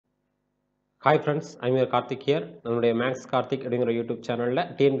Hi friends, I'm your Karthik here. நம்மளுடைய maths Karthik அப்படிங்கிற YouTube சேனலில்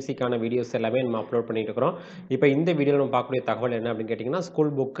டிஎன்பிசிக்கான வீடியோஸ் எல்லாமே நம்ம அப்லோட் பண்ணிட்டு இருக்கிறோம். இப்போ இந்த வீடியோவில் நம்ம பார்க்கக்கூடிய தகவல் என்ன அப்படின்னு கேட்டிங்கன்னா,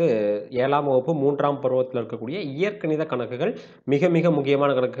 ஸ்கூல் புக்கு 7ஆம் வகுப்பு 3ஆம் பருவத்தில் இருக்கக்கூடிய இயற்கணித கணக்குகள் மிக மிக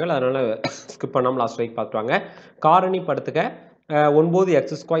முக்கியமான கணக்குகள். அதனால் ஸ்கிப் பண்ணாமல் லாஸ்ட் வரைக்கும் பார்த்துவாங்க. காரணி படுத்துக்க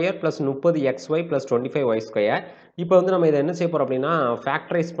 9x² + 30xy + 25y². இப்போ வந்து நம்ம இதை என்ன செய்ய போகிறோம் அப்படின்னா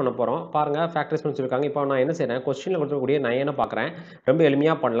ஃபேக்டரைஸ் பண்ண போகிறோம். பாருங்கள், ஃபேக்டரைஸ் பண்ணி சொல்லியிருக்காங்க. இப்போ நான் என்ன செய்கிறேன், கொஸ்டினில் கொடுத்துருக்கக்கூடிய 9 பார்க்குறேன். ரொம்ப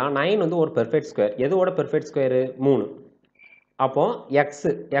எளிமையாக பண்ணலாம். 9 வந்து ஒரு பெர்ஃபெக்ட் ஸ்கொயர். எதோட பெர்ஃபெக்ட் ஸ்கொயரு? 3. அப்போ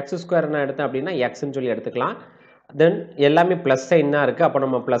எக்ஸ் ஸ்கொயர் என்ன எடுத்தேன் அப்படின்னா எக்ஸ்ன்னு சொல்லி எடுத்துக்கலாம். தென் எல்லாமே ப்ளஸ் சைன் தான் இருக்குது. அப்போ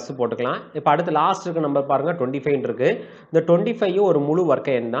நம்ம ப்ளஸ் போட்டுக்கலாம். இப்போ அடுத்து லாஸ்ட் இருக்க நம்பர் பாருங்கள், 25 இருக்குது. இந்த 25 ஒரு முழு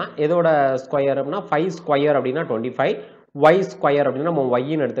வர்க்க எண் தான். எதோட ஸ்கொயர் அப்படின்னா 5² அப்படின்னா 25. y² அப்படின்னா நம்ம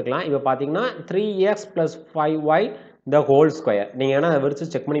yன்னு எடுத்துக்கலாம். இப்போ பார்த்தீங்கன்னா 3x + 5y the whole square. நீங்கள் வேணால் அதை விரிச்சு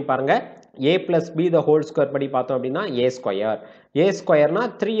செக் பண்ணி பாருங்கள். a + b the whole square படி பார்த்தோம் அப்படின்னா a². a²னா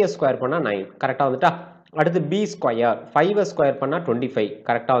 3a² பண்ணால் 9. கரெக்டாக வந்துட்டா? அடுத்து b². 5a² பண்ணால் 25.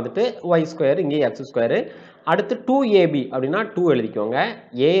 கரெக்டாக வந்துட்டு y², இங்கே x². அடுத்து 2ab அப்படின்னா 2 எழுதிக்கோங்க.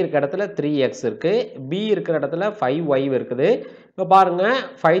 a இருக்கிற இடத்துல 3x இருக்குது, b இருக்கிற இடத்துல 5y இருக்குது. இப்போ பாருங்கள்,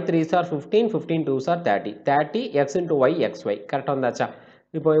 5 3s are 15, 15 2s are 30. 30 x into y xy. கரெக்டாக வந்தாச்சா?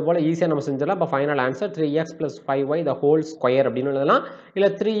 இப்போ இது போல் ஈஸியாக நம்ம செஞ்சிடலாம். இப்போ final answer 3x + 5y the whole square அப்படின்னு எழுதலாம். இல்லை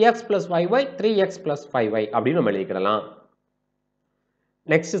 3x + 5y 3x + 5y அப்படின்னு நம்ம எழுதிக்கிடலாம்.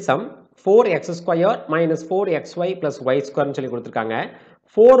 Next sum 4x² - 4xy + y² சொல்லி கொடுத்துருக்காங்க.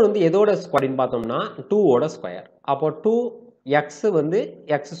 4 வந்து எதோட ஸ்கொயர்னு பார்த்தோம்னா 2ஓட ஸ்கொயர். அப்போ 2x வந்து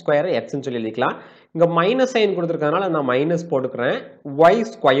x² xன்னு சொல்லி எழுதிக்கலாம். இங்கே மைனஸ் சைன் கொடுத்துருக்கறனால நான் மைனஸ் போட்டுக்கிறேன்.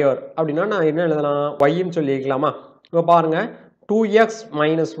 y² அப்படின்னா நான் என்ன எழுதலாம், yன்னு சொல்லி எழுதிக்கலாமா? இப்போ பாருங்கள், 2x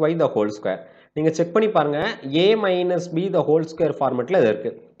 - y the whole square. நீங்கள் செக் பண்ணி பாருங்கள், a - b the whole square ஃபார்மெட்டில் இது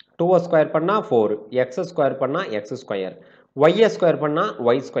இருக்குது. 2² பண்ணால் 4, x² பண்ணால் x², y² பண்ணால்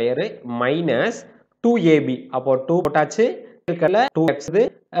y² மைனஸ் 2ab. அப்போ 2 போட்டாச்சு, இருக்கல 2x.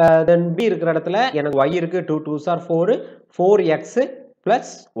 தென் b இருக்கிற இடத்துல எனக்கு y இருக்குது, 2 2s are 4, 4x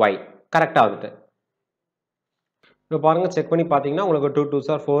 + y. கரெக்டாக வந்துட்டு இப்போ பாருங்கள், செக் பண்ணி பார்த்தீங்கன்னா உங்களுக்கு 2 2s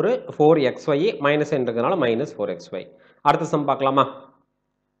are 4, 4xy மைனஸ் இருக்கிறதுனால -4xy. அடுத்த சம் பார்க்கலாமா?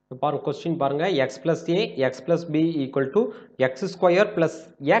 பாருங்க, கொஸ்டின் பாருங்க, x + a x + b = x² +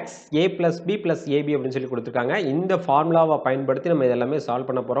 x a + b + ab அப்படின்னு சொல்லி கொடுத்துருக்காங்க. இந்த ஃபார்முலாவை பயன்படுத்தி நம்ம இதெல்லாமே சால்வ்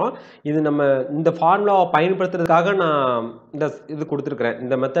பண்ண போகிறோம். இது நம்ம இந்த ஃபார்முலாவை பயன்படுத்துறதுக்காக நான் இந்த இது கொடுத்துருக்குறேன்.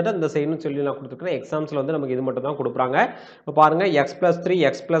 இந்த மெத்தடை இந்த செய்யணும்னு சொல்லி நான் கொடுத்துருக்குறேன். எக்ஸாம்ஸில் வந்து நமக்கு இது மட்டும் தான் கொடுக்குறாங்க. இப்போ பாருங்கள், x + 3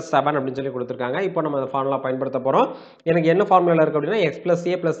 x + 7 அப்படின்னு சொல்லி கொடுத்துருக்காங்க. இப்போ நம்ம அந்த ஃபார்முலா பயன்படுத்த போகிறோம். எனக்கு என்ன ஃபார்முலா இருக்குது அப்படின்னா x +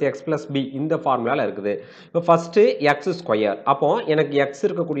 a + x + b இந்த ஃபார்முலாவில் இருக்குது. இப்போ ஃபஸ்ட்டு x². அப்போ எனக்கு x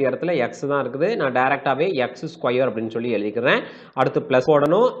இருக்கக்கூடிய இடத்துல x தான் இருக்குது. நான் டைரக்டாவே x² அப்படின்னு சொல்லி எழுதிக்கிறேன். அடுத்து பிளஸ்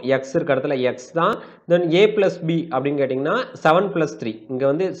போடணும். x இருக்கிற இடத்துல x தான். தென் a + b அப்படின்னு கேட்டிங்கன்னா 7 + 3. இங்கே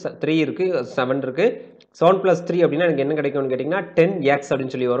வந்து 3 இருக்குது, 7 இருக்குது. 7 + 3 அப்படின்னா எனக்கு என்ன கிடைக்கும்னு கேட்டிங்கன்னா 10x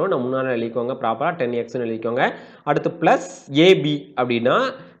அப்படின்னு சொல்லி வரும். நான் முன்னால் எழுதிக்கோங்க, ப்ராப்பராக 10xன்னு எழுதிக்கோங்க. அடுத்து ப்ளஸ் ab அப்படின்னா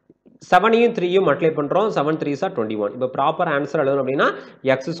 7ஐயும் 3ஐயும் மல்டிப்ளை பண்ணுறோம். 7 3s are 21. இப்போ ப்ராப்பர் ஆன்சர் எழுதணும் அப்படின்னா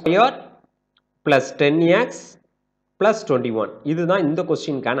x² + 10x + 21. இதுதான் இந்த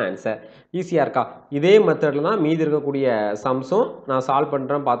கொஸ்டினுக்கான ஆன்சர். ஈஸியாக இருக்கா? இதே மெத்தடில் தான் மீதி இருக்கக்கூடிய சம்ஸும் நான் சால்வ்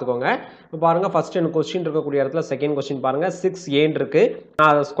பண்ணுறேன், பார்த்துக்கோங்க. இப்போ பாருங்கள், ஃபஸ்ட் எனக்கு கொஸ்டின் இருக்கக்கூடிய இடத்துல செகண்ட் கொஸ்டின் பாருங்கள், 6a இருக்குது. நான்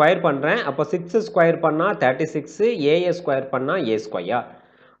அதை ஸ்கொயர் பண்ணுறேன். அப்போ 6 ஸ்கொயர் பண்ணால் 36, a ஸ்கொயர் பண்ணால் a².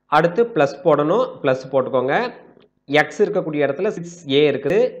 அடுத்து ப்ளஸ் போடணும், ப்ளஸ் போட்டுக்கோங்க. x இருக்கக்கூடிய இடத்துல 6a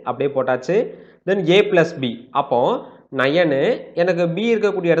இருக்குது, அப்படியே போட்டாச்சு. தென் a + b. அப்போது 9, எனக்கு b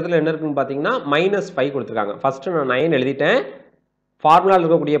இருக்கக்கூடிய இடத்துல என்ன இருக்குன்னு பார்த்தீங்கன்னா -5 கொடுத்துருக்காங்க. ஃபஸ்ட்டு நான் 9 எழுதிட்டேன். ஃபார்முலாவில்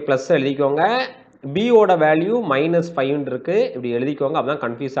இருக்கக்கூடிய ப்ளஸ் எழுதிக்கோங்க. b ஓட வேல்யூ -5 இருக்குது, இப்படி எழுதிக்கோங்க, அப்பதான்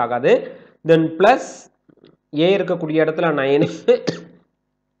கன்ஃபியூஸ் ஆகாது. தென் ப்ளஸ் a இருக்கக்கூடிய இடத்துல 9,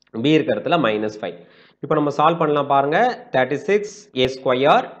 b இருக்கிற இடத்துல -5. இப்போ நம்ம சால்வ் பண்ணலாம் பாருங்கள்.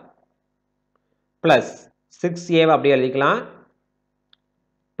 36a² ப்ளஸ் 6a அப்படியே எழுதிக்கலாம்.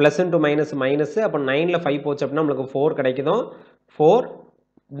 Plus into minus minus. அப்போ 9ல் 5 போச்சு அப்படின்னா நம்மளுக்கு 4 கிடைக்குதும். 4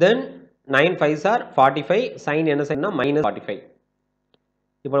 தென் 9 5s are 45. சைன் என்ன சைன்னா -45.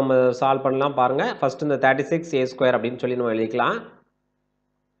 இப்போ நம்ம சால்வ் பண்ணலாம் பாருங்கள். ஃபஸ்ட்டு இந்த 36a² அப்படின்னு சொல்லி நம்ம எழுதிக்கலாம்.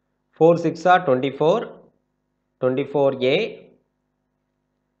 4 6s are 24, 24a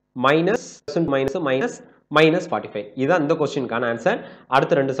மைனஸ் -45. இதுதான் இந்த கொஸ்டினுக்கான ஆன்சர்.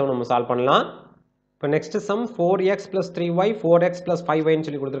 அடுத்த 2 சம் நம்ம சால்வ் பண்ணலாம். இப்போ next sum 4x + 3y 4x + 5yன்னு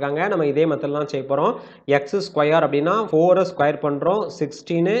சொல்லி கொடுத்துருக்காங்க. நம்ம இதே மெத்தட்லாம் செய்ய போகிறோம். x² அப்படின்னா 4 ஸ்கொயர் பண்ணுறோம்,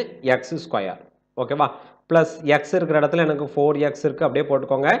 16x². ஓகேவா? ப்ளஸ் x இருக்கிற இடத்துல எனக்கு 4x இருக்குது, அப்படியே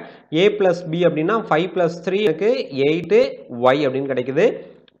போட்டுக்கோங்க. a + b அப்படின்னா 5 + 3 எனக்கு 8y அப்படின்னு கிடைக்குது.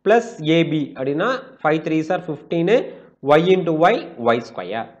 ப்ளஸ் ab அப்படின்னா 5 3s are 15, y into y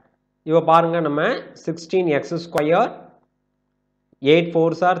y². இப்போ பாருங்க நம்ம 16x square 8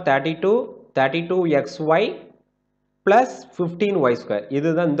 4s are 32 32xy plus 15y square.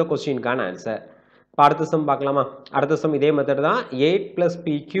 இதுதான் இந்த கொஸ்டினுக்கான ஆன்சர். இப்போ அடுத்த சம் பார்க்கலாமா? அடுத்த சம் இதே மெத்தட் தான். 8 plus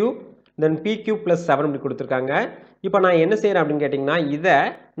pq then pq plus 7 இப்படி கொடுத்துருக்காங்க. இப்போ நான் என்ன செய்கிறேன் அப்படின்னு கேட்டிங்கன்னா இதை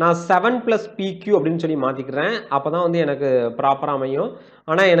நான் 7 plus pq அப்படின்னு சொல்லி மாற்றிக்கிறேன். அப்போ தான் வந்து எனக்கு ப்ராப்பராக அமையும்.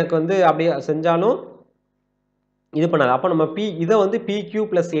 ஆனால் எனக்கு வந்து அப்படியே செஞ்சாலும் இது பண்ணாது. அப்போ நம்ம இதை வந்து pq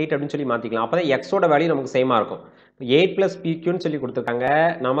plus 8 அப்படின்னு சொல்லி மாற்றிக்கலாம். அப்போ தான் எக்ஸோட வேல்யூ நமக்கு சேமாக இருக்கும். 8 plus pqன்னு சொல்லி கொடுத்துருக்காங்க.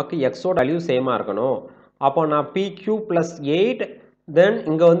 நமக்கு எக்ஸோட வேல்யூ சேமாக இருக்கணும். அப்போ நான் pq plus 8 தென்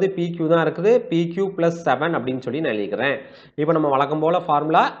இங்கே வந்து pq தான் இருக்குது. pq plus 7 அப்படின்னு சொல்லி நான் எழுதிக்கிறேன். இப்போ நம்ம வழக்கம் போல்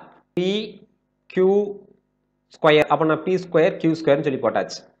ஃபார்முலா pq ஸ்கொயர். அப்போ நான் p ஸ்கொயர் q ஸ்கொயர்னு சொல்லி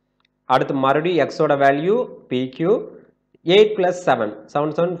போட்டாச்சு. அடுத்து மறுபடியும் எக்ஸோட வேல்யூ pq 8 plus 7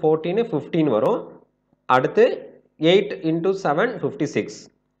 7 7 14 15 வரும். அடுத்து 8 into 7 56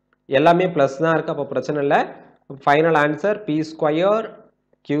 எல்லாமே ப்ளஸ் தான் இருக்குது. அப்போ பிரச்சனை இல்லை. Final answer p square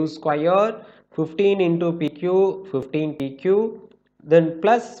q square 15 into pq 15 pq then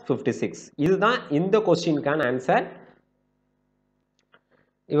plus 56. இதுதான் இந்த கொஸ்டினுக்கான ஆன்சர்.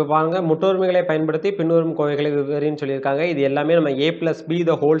 இப்போ பாருங்க முற்றொருமைகளை பயன்படுத்தி பின்வரும் கோவைகளை விவரின்னு சொல்லியிருக்காங்க. இது எல்லாமே நம்ம a plus b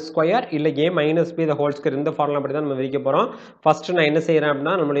the whole square இல்லை a minus b the whole square இந்த ஃபார்முலா படி தான் நம்ம விரிக்க போகிறோம். ஃபஸ்ட்டு நான் என்ன செய்கிறேன்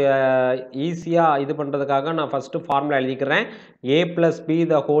அப்படின்னா நம்மளுடைய ஈஸியாக இது பண்ணுறதுக்காக நான் ஃபஸ்ட்டு ஃபார்முலா எழுதிக்கிறேன். a plus b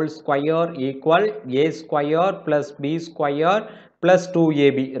the whole square equal a square plus b square plus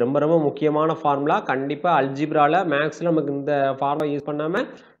 2ab. ரொம்ப ரொம்ப முக்கியமான ஃபார்முலா. கண்டிப்பாக அல்ஜிப்ராவில் மேக்ஸில் நமக்கு இந்த ஃபார்முலா யூஸ் பண்ணாமல்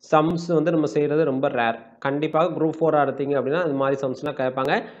சம்ஸ் வந்து நம்ம செய்கிறது ரொம்ப ரேர். கண்டிப்பாக குரூப் 4 எடுத்தீங்க அப்படின்னா அது மாதிரி சம்ஸ்லாம்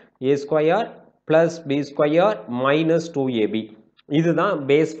கேட்பாங்க. a square plus b square minus 2ab. இதுதான்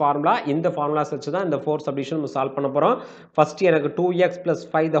பேஸ் ஃபார்முலா. இந்த ஃபார்முலாஸ் வச்சு தான் இந்த 4 சப்டிஷன் நம்ம சால்வ் பண்ண போகிறோம். ஃபஸ்ட்டு எனக்கு 2x +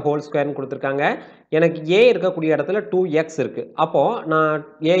 5 the whole squareன்னு கொடுத்துருக்காங்க. எனக்கு a இருக்கக்கூடிய இடத்துல 2x இருக்குது. அப்போது நான்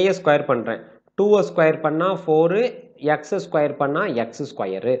a ஸ்கொயர் பண்ணுறேன். 2 ஸ்கொயர் பண்ணால் 4, x ஸ்கொயர் பண்ணால் x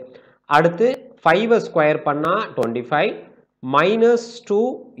ஸ்கொயரு. அடுத்து 5 ஸ்கொயர் பண்ணால் 25 மைனஸ் 2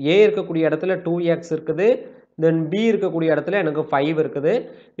 a இருக்கக்கூடிய இடத்துல 2x இருக்குது. தென் b இருக்கக்கூடிய இடத்துல எனக்கு 5 இருக்குது.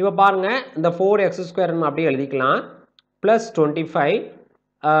 இப்போ பாருங்கள் இந்த 4x ஸ்கொயர் நம்ம அப்படியே எழுதிக்கலாம். Plus 25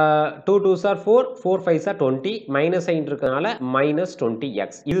 2 2s are 4 4 5s are 20 minus sign இருக்கிறதுனால மைனஸ்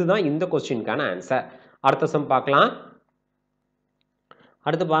 20x. இதுதான் இந்த கொஸ்டினுக்கான ஆன்சர். அடுத்த சம் பார்க்கலாம்.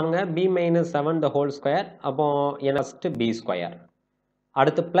 அடுத்து பாருங்கள் b minus 7 the whole square. அப்போ ஃபஸ்ட்டு b ஸ்கொயர்.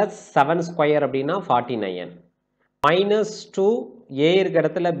 அடுத்து ப்ளஸ் 7 ஸ்கொயர் அப்படின்னா 49 மைனஸ் 2 a இருக்க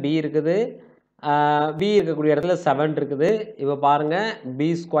இடத்துல b இருக்குது. b இருக்கக்கூடிய இடத்துல 7 இருக்குது. இப்போ பாருங்கள் b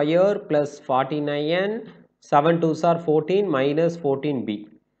square plus 49 7 2s are 14 minus 14b.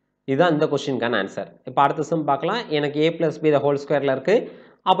 இதுதான் இந்த கொஸ்டினுக்கான ஆன்சர். இப்போ அடுத்த சம் பார்க்கலாம். எனக்கு a + b the whole squareல இருக்குது.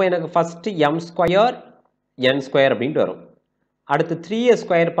 அப்போ எனக்கு first m square n square அப்படின்ட்டு வரும். அடுத்து 3a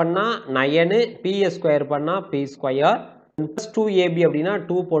ஸ்கொயர் பண்ணால் 9 p ஸ்கொயர் பண்ணால் p ஸ்கொயர் ப்ளஸ் 2ab அப்படின்னா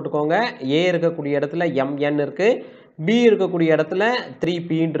 2 போட்டுக்கோங்க. a இருக்கக்கூடிய இடத்துல mn இருக்குது. b இருக்கக்கூடிய இடத்துல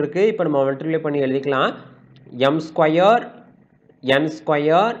 3pன்னு இருக்குது. இப்போ நம்ம மல்டிப்ளை பண்ணி எழுதிக்கலாம். m square n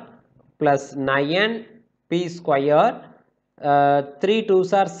square plus 9 p square 3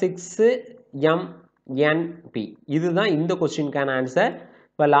 2s are 6 m n p. இதுதான் இந்த கொஸ்டினுக்கான ஆன்சர்.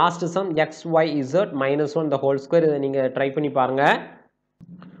 இப்போ last some xyz -1 the whole square. இதை நீங்கள் ட்ரை பண்ணி பாருங்கள்.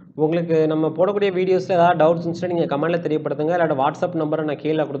 உங்களுக்கு நம்ம போடக்கூடிய வீடியோஸில் ஏதாவது டவுட்ஸ் இருந்துச்சுன்னா நீங்கள் கமெண்ட்டில் தெரியப்படுத்துங்க. இல்லாட்ட வாட்ஸ்அப் நம்பரை நான்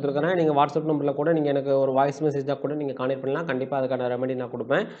கீழே கொடுத்துருக்கேன். நீங்கள் வாட்ஸ்அப் நம்பரில் கூட நீங்கள் எனக்கு ஒரு வாய்ஸ் மெசேஜாக கூட நீங்கள் கான்டெக்ட் பண்ணலாம். கண்டிப்பாக அதுக்கான ரெமெடி நான்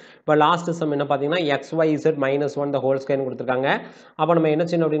கொடுப்பேன். இப்போ லாஸ்ட் சம் என்ன பார்த்தீங்கன்னா xyz -1 the whole square கொடுத்துருக்காங்க. அப்போ நம்ம என்ன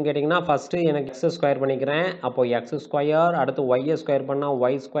செய்யணும் அப்படின்னு கேட்டிங்கன்னா ஃபஸ்ட்டு எனக்கு x ஸ்கொயர் பண்ணிக்கிறேன். அப்போது x ஸ்கொயர். அடுத்து y ஸ்கொயர் பண்ணால்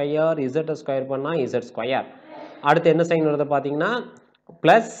y ஸ்கொயர். z ஸ்கொயர் பண்ணால் z ஸ்கொயர். அடுத்து என்ன சைன் வருது பார்த்தீங்கன்னா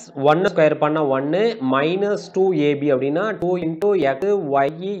ப்ளஸ் 1 ஸ்கொயர் பண்ணால் 1 மைனஸ் 2ab அப்படின்னா 2 into x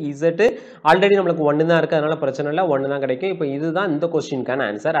y z. Already நம்மளுக்கு 1 தான் இருக்குது. அதனால் பிரச்சனை இல்லை, 1 தான் கிடைக்கும். இப்போ இதுதான் இந்த கொஸ்டினுக்கான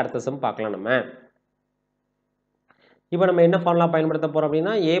ஆன்சர். அடுத்த சம் பார்க்கலாம். நம்ம இப்போ நம்ம என்ன ஃபார்முலா பயன்படுத்த போகிறோம்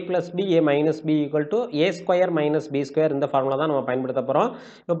அப்படின்னா a + b a - b equal to a square minus b square. இந்த ஃபார்முலா தான் நம்ம பயன்படுத்த போகிறோம்.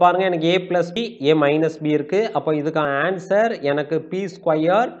 இப்போ பாருங்கள் எனக்கு a + b a - b இருக்குது. அப்போ இதுக்கான ஆன்சர் எனக்கு p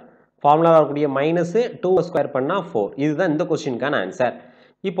ஸ்கொயர் ஃபார்முலா வரக்கூடிய மைனஸு 2 ஸ்கொயர் பண்ணால் 4. இதுதான் இந்த கொஸ்டினுக்கான ஆன்சர்.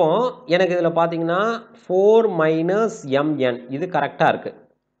 இப்போ எனக்கு இதில் பார்த்தீங்கன்னா 4 மைனஸ் mn இது கரெக்டாக இருக்குது.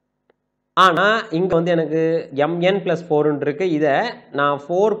 ஆனால் இங்கே வந்து எனக்கு mn + 4 இருக்குது. இதை நான்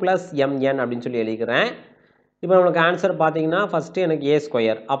 4 + mn அப்படின்னு சொல்லி எழுதிக்கிறேன். இப்போ நம்மளுக்கு ஆன்சர் பார்த்தீங்கன்னா ஃபஸ்ட்டு எனக்கு a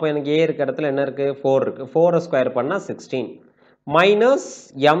ஸ்கொயர். அப்போ எனக்கு a இருக்க இடத்துல என்ன இருக்குது 4 இருக்குது. 4 ஸ்கொயர் பண்ணால் 16 minus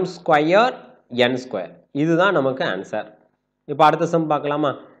m square n square. இதுதான் நமக்கு ஆன்சர். இப்போ அடுத்த சம்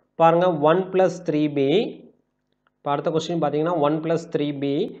பார்க்கலாமா? பாருங்கள் 1 + 3b. இப்போ அடுத்த கொஸ்டின் பார்த்தீங்கன்னா 1 + 3b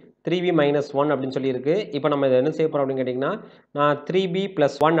 3b minus 1 அப்படின்னு சொல்லி இருக்கு. இப்போ நம்ம இதை என்ன செய்ய போறோம் அப்படின்னு கேட்டிங்கன்னா, நான் 3b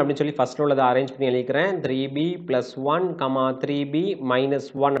plus 1 அப்படின்னு சொல்லி ஃபர்ஸ்ட்ல உள்ளதை அரேஞ்ச் பண்ணி எழுதிக்கிறேன். 3b plus 1, 3b minus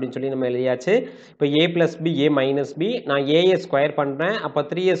 1 அப்படின்னு சொல்லி நம்ம எழுதியாச்சு. இப்போ a plus b, a minus b, நான் a ஸ்கொயர் பண்ணுறேன். அப்போ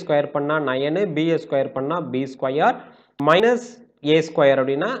 3a ஸ்கொயர் பண்ணால் 9, b ஸ்கொயர் பண்ணால் b square minus a square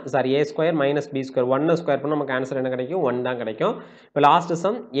அப்படின்னா sorry a square minus b square 1 square பண்ணால் நமக்கு ஆன்சர் என்ன கிடைக்கும்? 1 தான் கிடைக்கும். இப்போ last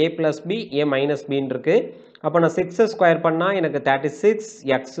some a plus b, a minus bன்னு இருக்கு. அப்போ நான் 6 ஸ்கொயர் பண்ணால் எனக்கு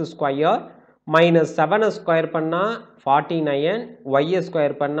 36x ஸ்கொயர் மைனஸ் 7 ஸ்கொயர் பண்ணால் 49 y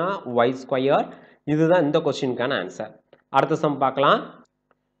ஸ்கொயர் பண்ணால் y ஸ்கொயர். இதுதான் இந்த கொஸ்டினுக்கான ஆன்சர். அடுத்த சம் பார்க்கலாம்.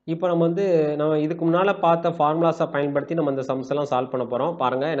 இப்போ நம்ம இதுக்கு முன்னால் பார்த்த ஃபார்முலாஸை பயன்படுத்தி நம்ம இந்த சம்ஸ் எல்லாம் சால்வ் பண்ண போகிறோம்.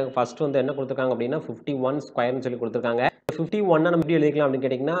 பாருங்கள், எனக்கு ஃபர்ஸ்ட் என்ன கொடுத்துருக்காங்க அப்படின்னா 51 ஸ்கொயர்னு சொல்லி கொடுத்துருக்காங்க. 51 நம்ம எப்படி எழுதிக்கலாம் அப்படின்னு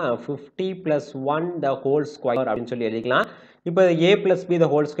கேட்டிங்கன்னா 50 + 1 the whole square அப்படின்னு சொல்லி எழுதிக்கலாம். இப்போ a + b the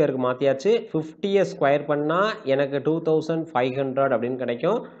whole squareக்கு மாற்றியாச்சு. 50 ஸ்கொயர் பண்ணால் எனக்கு 2500 அப்படின்னு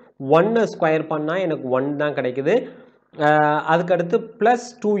கிடைக்கும். 1 ஸ்கொயர் பண்ணால் எனக்கு 1 தான் கிடைக்குது. அதுக்கடுத்து ப்ளஸ்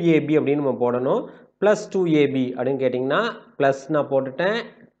 2ab அப்படின்னு நம்ம போடணும். ப்ளஸ் 2ab அப்படின்னு கேட்டிங்கன்னா ப்ளஸ் நான் போட்டுட்டேன்,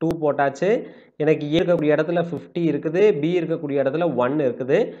 2 போட்டாச்சு. எனக்கு a இருக்கக்கூடிய இடத்துல 50 இருக்குது, b இருக்கக்கூடிய இடத்துல 1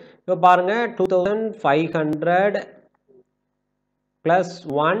 இருக்குது. இப்போ பாருங்கள் 2500 ப்ளஸ்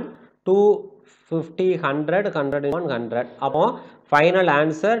 1 250 100 100 100. அப்போ ஃபைனல்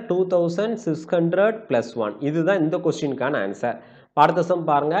ஆன்சர் 2600 + 1. இதுதான் இந்த கொஸ்டினுக்கான ஆன்சர். அடுத்த சம்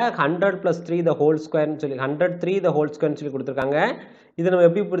பாருங்க, 100 + 3 the whole square சொல்லி 103 the whole square சொல்லி கொடுத்துருக்காங்க. இதை நம்ம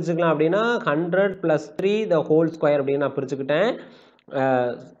எப்படி பிரிச்சுக்கலாம் அப்படின்னா 100 + 3 the whole square அப்படின்னு நான் பிரிச்சுக்கிட்டேன்.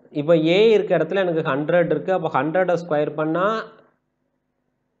 இப்போ a இருக்க இடத்துல எனக்கு 100 இருக்குது. அப்போ 100 ஸ்கொயர் பண்ணால்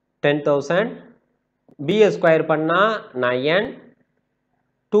 10,000, b ஸ்கொயர் பண்ணால் 9,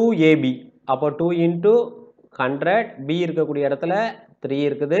 2ab. அப்போ 2 × 100, b இருக்கக்கூடிய இடத்துல 3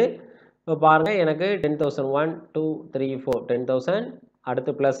 இருக்குது. இப்போ பாருங்கள், எனக்கு 10,000 1 2 3 4 10,000.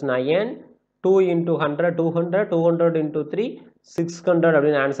 அடுத்து ப்ளஸ் 9, 2 × 100 200 200 × 3 600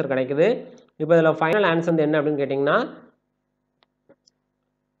 அப்படின்னு ஆன்சர் கிடைக்குது. இப்போ இதில் ஃபைனல் ஆன்சர் என்ன அப்படின்னு கேட்டிங்கன்னா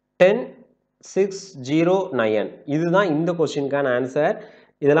 10609. இதுதான் இந்த கொஸ்டினுக்கான ஆன்சர்.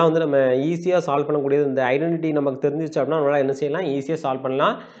 இதெல்லாம் நம்ம ஈஸியாக சால்வ் பண்ணக்கூடியது. இந்த ஐடென்டிட்டி நமக்கு தெரிஞ்சிச்சு அப்படின்னா நம்மளால் என்ன செய்யலாம்? ஈஸியாக சால்வ்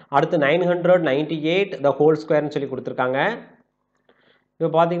பண்ணலாம். அடுத்து 998 the whole squareன்னு சொல்லி கொடுத்துருக்காங்க. இப்போ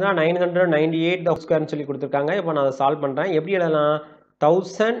பார்த்தீங்கன்னா 998 the whole squareன்னு சொல்லி கொடுத்துருக்காங்க. இப்போ நான் அதை சால்வ் பண்ணுறேன். எப்படி எழுதலாம்?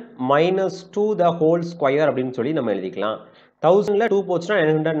 1000 - 2 the whole square அப்படின்னு சொல்லி நம்ம எழுதிக்கலாம். 1000ல் 2 போச்சுன்னா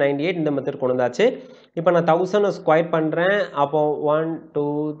 998. இந்த மெத்தட் கொண்டு வந்தாச்சு. இப்போ நான் 1000 ஸ்கொயர் பண்ணுறேன். அப்போ 1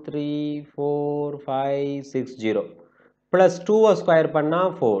 2 3 4 5 6 0 ப்ளஸ் 2 ஸ்கொயர்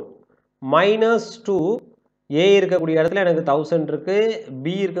பண்ணால் 4 மைனஸ் 2 a இருக்கக்கூடிய இடத்துல எனக்கு 1000 இருக்குது, b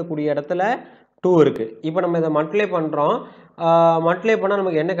இருக்கக்கூடிய இடத்துல 2 இருக்குது. இப்போ நம்ம இதை மல்டிப்ளை பண்ணுறோம். மல்டிப்ளை பண்ணால்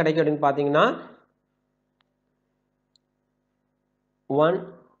நமக்கு என்ன கிடைக்கும் அப்படின்னு பார்த்தீங்கன்னா 1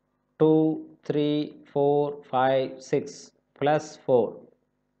 2 3 4 5 6 ப்ளஸ் 4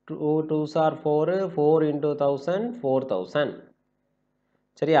 2 2s are 4 4 × 1000 4000.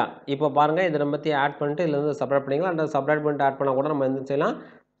 சரியா? இப்போ பாருங்கள், இதை நம்ம ஆட் பண்ணிட்டு இதில் சப்ராக்ட் பண்ணிக்கலாம். அந்த சப்ராக்ட் பண்ணிட்டு ஆட் பண்ணால் கூட நம்ம என்ன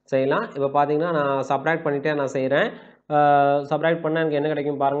செய்யலாம். இப்போ பார்த்தீங்கன்னா நான் சப்ராக்ட் பண்ணிட்டே நான் செய்கிறேன். சப்ராக்ட் பண்ணால் எனக்கு என்ன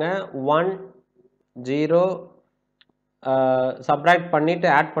கிடைக்கும் பாருங்கள் 1 0 சப்ராக்ட் பண்ணிவிட்டு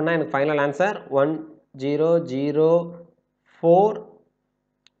ஆட் பண்ணால் எனக்கு ஃபைனல் ஆன்சர் 1 0 0 4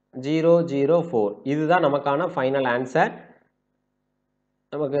 0 0 4. இதுதான் நமக்கான ஃபைனல் ஆன்சர்.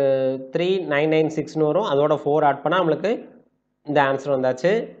 நமக்கு 3996ன்னு வரும். அதோட 4 ஆட் பண்ணால் நம்மளுக்கு இந்த ஆன்சர்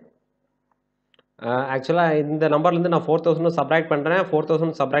வந்தாச்சு. ஆக்சுவலாக இந்த நம்பர்லேருந்து நான் 4000 சப்ராக்ட் பண்ணுறேன்.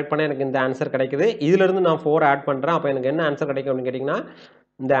 4000 சப்ராக்ட் பண்ணால் எனக்கு இந்த ஆன்சர் கிடைக்குது. இதிலிருந்து நான் 4 ஆட் பண்ணுறேன். அப்போ எனக்கு என்ன ஆன்சர் கிடைக்கும் அப்படின்னு கேட்டிங்கன்னா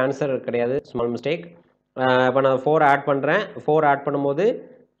இந்த ஆன்சர் கிடையாது, ஸ்மால் மிஸ்டேக். இப்போ நான் 4 ஆட் பண்ணுறேன். 4 ஆட் பண்ணும்போது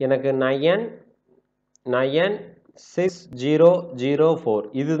எனக்கு 96004.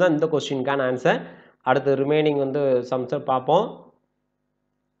 இதுதான் இந்த கொஸ்டினுக்கான ஆன்சர். அடுத்து ரிமைனிங் சம்ஸை பார்ப்போம்.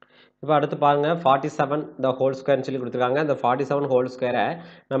 இப்போ அடுத்து பாருங்கள் 47 the whole square சொல்லி கொடுத்துருக்காங்க. இந்த 47 whole square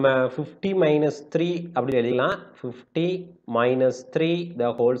நம்ம 50 - 3 அப்படி எழுதிக்கலாம். 50 - 3 the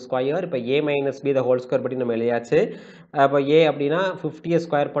whole square. இப்போ a - b the whole square படி நம்ம எழுதியாச்சு. இப்போ a அப்படின்னா 50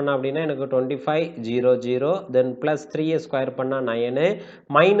 ஸ்கொயர் பண்ணால் அப்படின்னா எனக்கு 2500, தென் ப்ளஸ் 3 ஸ்கொயர் பண்ணால் 9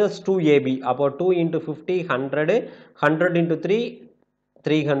 மைனஸ் 2ab. அப்போ 2 × 50 100 100 × 3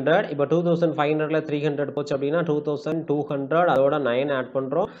 300. இப்போ 2500ல் 300 போச்சு அப்படின்னா 2200. அதோட 9 ஆட்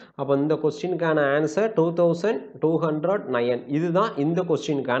பண்ணுறோம். அப்போ இந்த கொஸ்டினுக்கான ஆன்சர் 2209. இதுதான் இந்த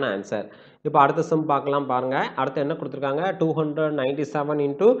கொஸ்டினுக்கான ஆன்சர். இப்போ அடுத்த சம் பார்க்கலாம். பாருங்கள், அடுத்து என்ன கொடுத்துருக்காங்க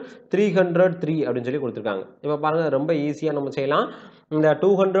 297 × 303 அப்படின்னு சொல்லி கொடுத்துருக்காங்க. இப்போ பாருங்கள், ரொம்ப ஈஸியாக நம்ம செய்யலாம். இந்த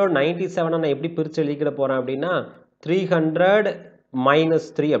 297 நான் எப்படி பிரித்து எழுதிக்கிட போகிறேன் அப்படின்னா 300 -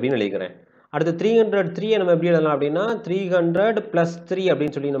 3 அப்படின்னு எழுதிக்கிறேன். அடுத்து 303 நம்ம எப்படி எழுதலாம் அப்படின்னா 300 + 3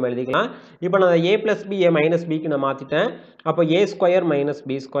 அப்படின்னு சொல்லி நம்ம எழுதிக்கலாம். இப்போ நான் a + b a - bக்கு நான் மாற்றிட்டேன். அப்போ a² -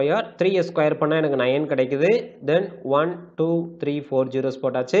 b², 3a ஸ்கொயர் பண்ணால் எனக்கு 9 கிடைக்குது. தென் 1 2 3 4 ஜீரோஸ்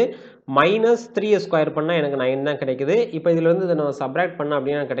போட்டாச்சு. மைனஸ் 3a ஸ்கொயர் பண்ணால் எனக்கு 9 தான் கிடைக்குது. இப்போ இதிலிருந்து இதை நம்ம சப்ராக்ட் பண்ணோம்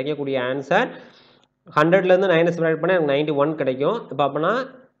அப்படின்னா கிடைக்கக்கூடிய ஆன்சர் 100லேருந்து 9 சப்ராக்ட் பண்ணால் எனக்கு 91 கிடைக்கும். இப்போ அப்போனா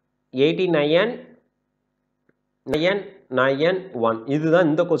 89 991 இதுதான்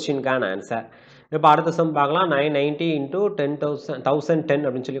இந்த கொஸ்டினுக்கான ஆன்சர். இப்போ அடுத்த சம் பார்க்கலாம். 990 × 1010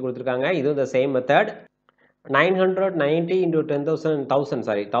 அப்படின்னு சொல்லி கொடுத்துருக்காங்க. இது இந்த சேம் மெத்தட். 990 × 10,000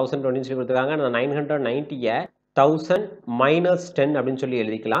 சாரி 1020 சொல்லி கொடுத்துருக்காங்க. நான் 990யை 1000 - 10 அப்படின்னு சொல்லி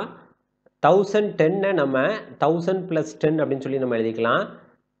எழுதிக்கலாம். 1010 நம்ம 1000 + 10 அப்படின்னு சொல்லி நம்ம எழுதிக்கலாம்.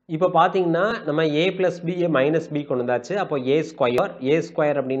 இப்போ பார்த்தீங்கன்னா நம்ம a + b - b கொண்டு வந்தாச்சு. அப்போ a²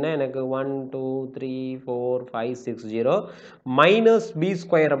 அப்படின்னா எனக்கு 1 2 3 4 5 6 0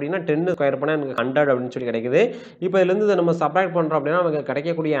 -b² அப்படின்னா 10 ஸ்கொயர் பண்ணால் எனக்கு 100 அப்படின்னு சொல்லி கிடைக்குது. இப்போ இதுலேருந்து இதை நம்ம சப்ராக்ட் பண்ணுறோம் அப்படின்னா நமக்கு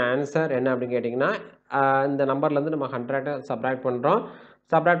கிடைக்கக்கூடிய ஆன்சர் என்ன அப்படின்னு கேட்டிங்கன்னா இந்த நம்பர்லேருந்து நம்ம 100 சப்ராக்ட் பண்ணுறோம்.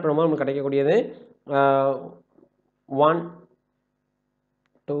 சப்ராக்ட் பண்ணும்போது நமக்கு கிடைக்கக்கூடியது 1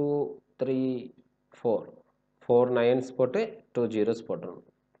 2 3 4 9s போட்டு 2 zeros போட்டுருணும்.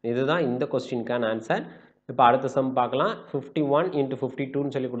 இதுதான் இந்த கொஸ்டினுக்கான ஆன்சர். இப்போ அடுத்த சம் பார்க்கலாம். 51 ×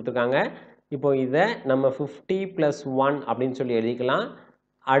 52ன்னு சொல்லி கொடுத்துருக்காங்க. இப்போ இதை நம்ம 50 + 1 அப்படின்னு சொல்லி எழுதிக்கலாம்.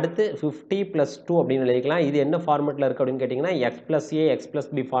 அடுத்து 50 + 2 அப்படின்னு எழுதிக்கலாம். இது என்ன ஃபார்மெட்டில் இருக்குது அப்படின்னு கேட்டிங்கன்னா x + a x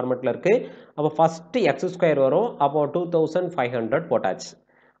 + b ஃபார்மெட்டில் இருக்குது. அப்போ ஃபஸ்ட்டு x² வரும். அப்போ 2500 போட்டாச்சு.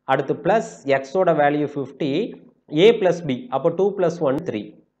 அடுத்து ப்ளஸ் எக்ஸோட வேல்யூ 50 a + b அப்போ 2 + 1 3.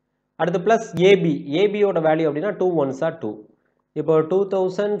 அடுத்து ப்ளஸ் ஏபியோட வேல்யூ அப்படின்னா 2 1s are 2. இப்போ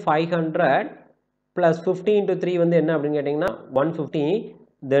 2500 + 50 × 3 வந்து என்ன அப்படின்னு கேட்டிங்கன்னா 150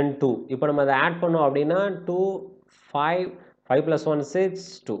 தென் 2. இப்போ நம்ம அதை ஆட் பண்ணோம் அப்படின்னா 2 5 5 + 1 6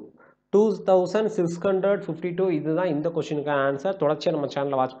 2 2652. இதுதான் இந்த கொஸ்டினுக்கான ஆன்சர். தொடர்ச்சியாக நம்ம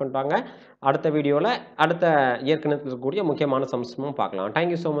சேனலை வாட்ச் பண்ணிட்டாங்க. அடுத்த வீடியோவில் அடுத்த இயற்கணிதத்தில் இருக்கக்கூடிய முக்கியமான சம்ஸும் பார்க்கலாம்.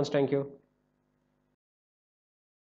 Thank you so much. தேங்க்யூ.